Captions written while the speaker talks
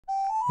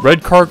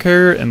Red car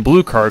carrier and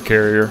blue car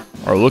carrier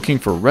are looking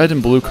for red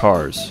and blue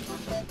cars.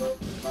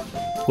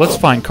 Let's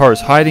find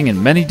cars hiding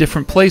in many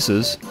different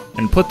places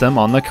and put them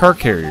on the car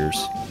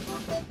carriers.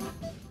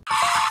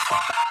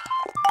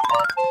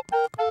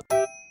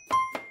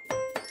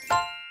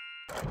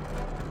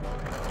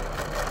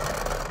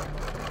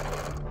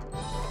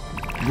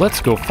 Let's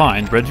go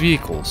find red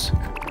vehicles.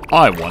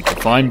 I want to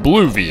find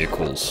blue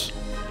vehicles.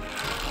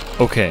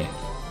 Okay,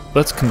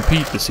 let's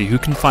compete to see who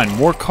can find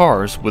more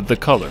cars with the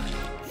color.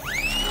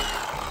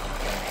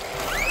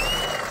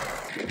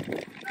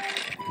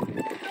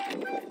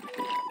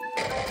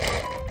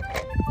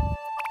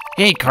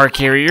 Hey, car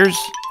carriers.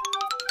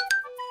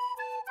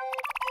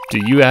 Do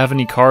you have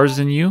any cars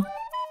in you?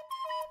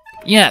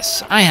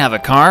 Yes, I have a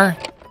car.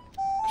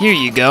 Here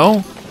you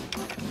go.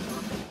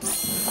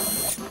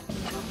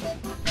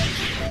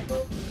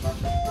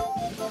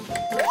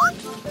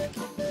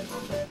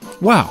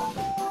 Wow,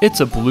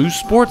 it's a blue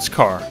sports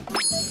car.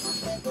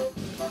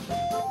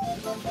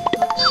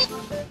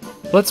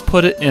 Let's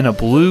put it in a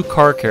blue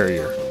car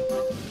carrier.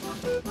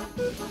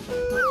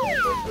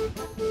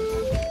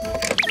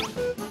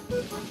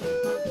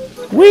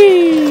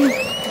 Whee!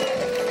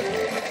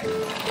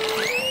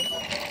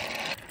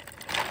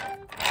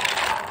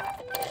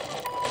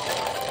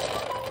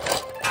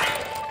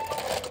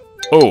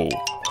 Oh,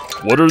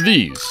 what are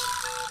these?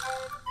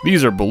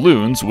 These are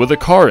balloons with a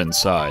car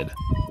inside.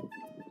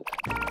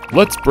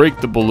 Let's break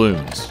the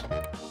balloons.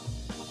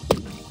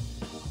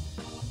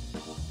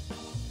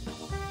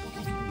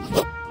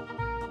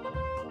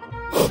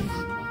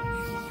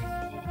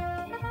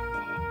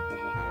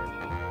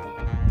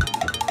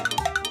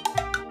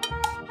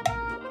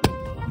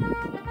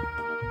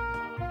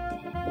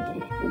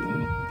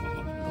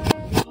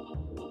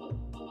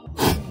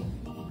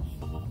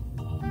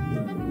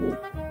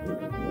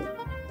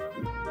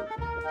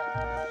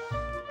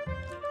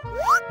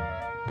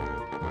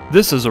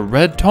 This is a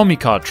red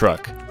Tomica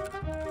truck.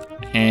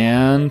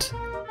 And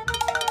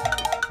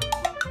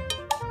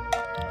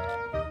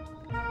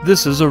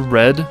this is a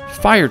red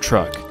fire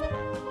truck.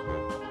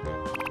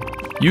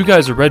 You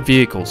guys are red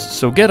vehicles,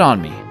 so get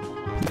on me.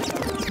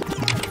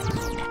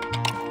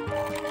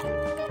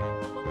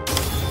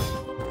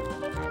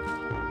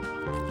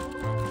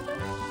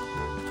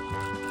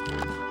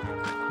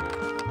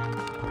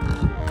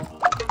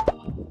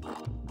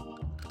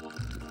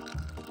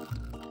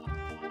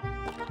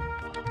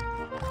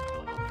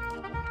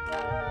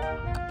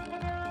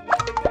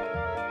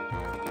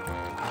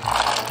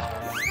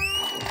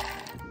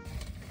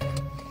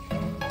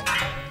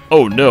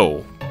 Oh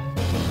no!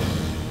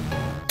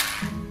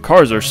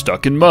 Cars are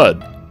stuck in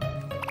mud.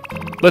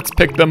 Let's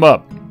pick them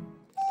up.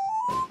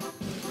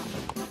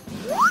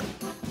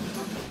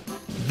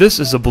 This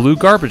is a blue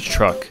garbage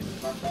truck.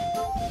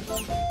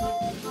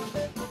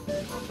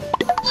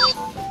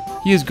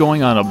 He is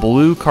going on a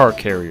blue car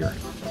carrier.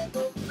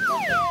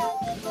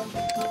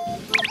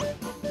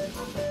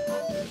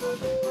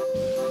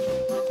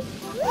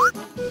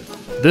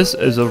 This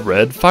is a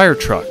red fire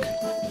truck.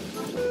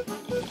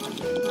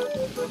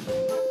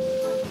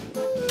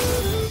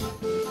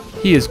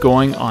 He is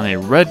going on a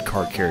red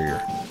car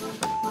carrier.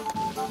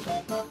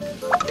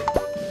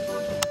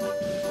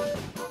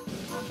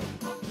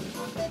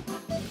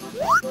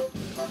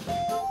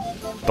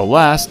 The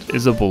last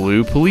is a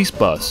blue police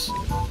bus.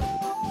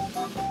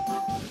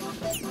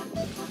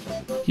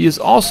 He is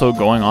also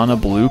going on a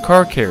blue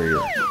car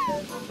carrier.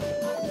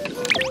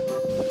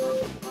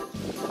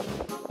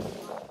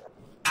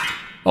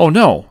 Oh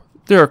no,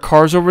 there are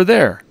cars over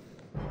there.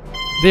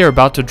 They are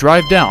about to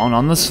drive down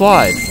on the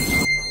slide.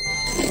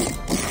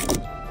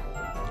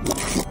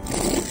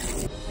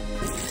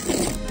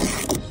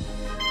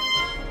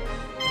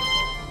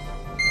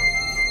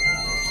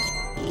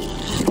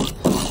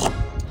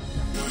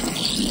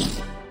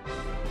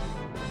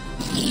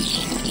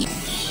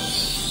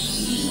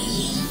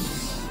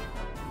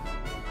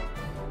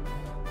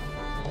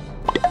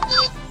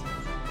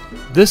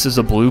 This is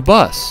a blue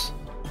bus.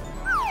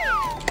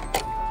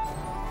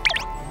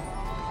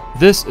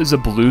 This is a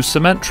blue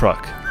cement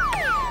truck.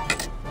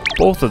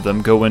 Both of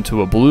them go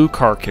into a blue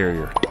car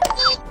carrier.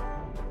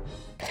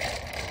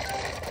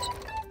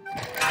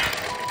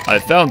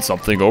 I found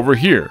something over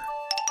here.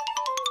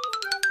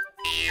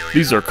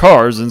 These are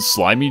cars in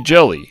slimy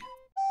jelly.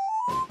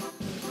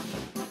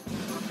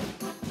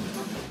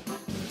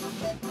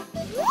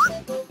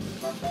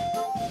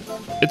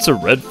 It's a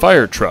red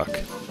fire truck.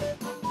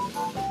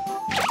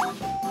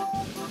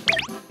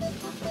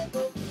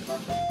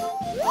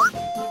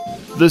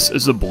 This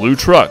is a blue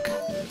truck.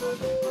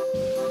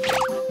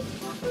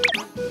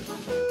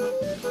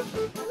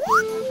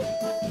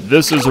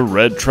 This is a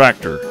red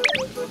tractor.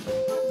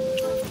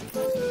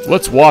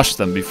 Let's wash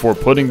them before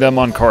putting them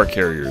on car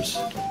carriers.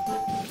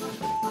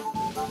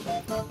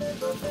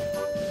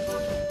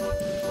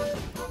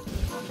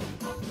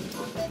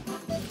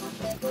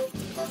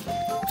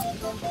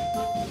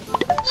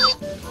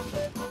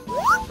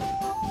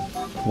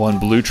 One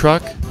blue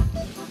truck.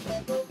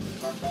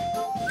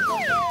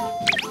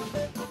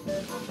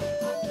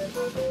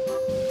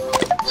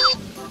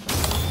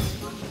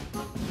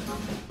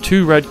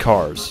 2 red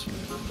cars.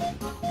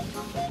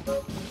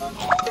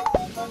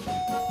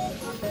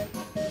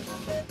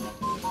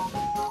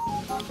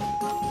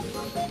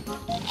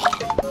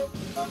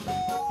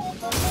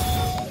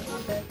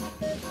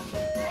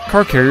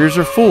 Car carriers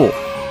are full.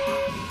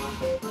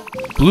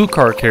 Blue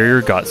car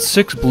carrier got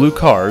 6 blue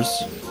cars,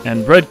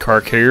 and red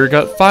car carrier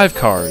got 5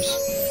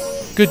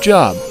 cars. Good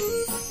job!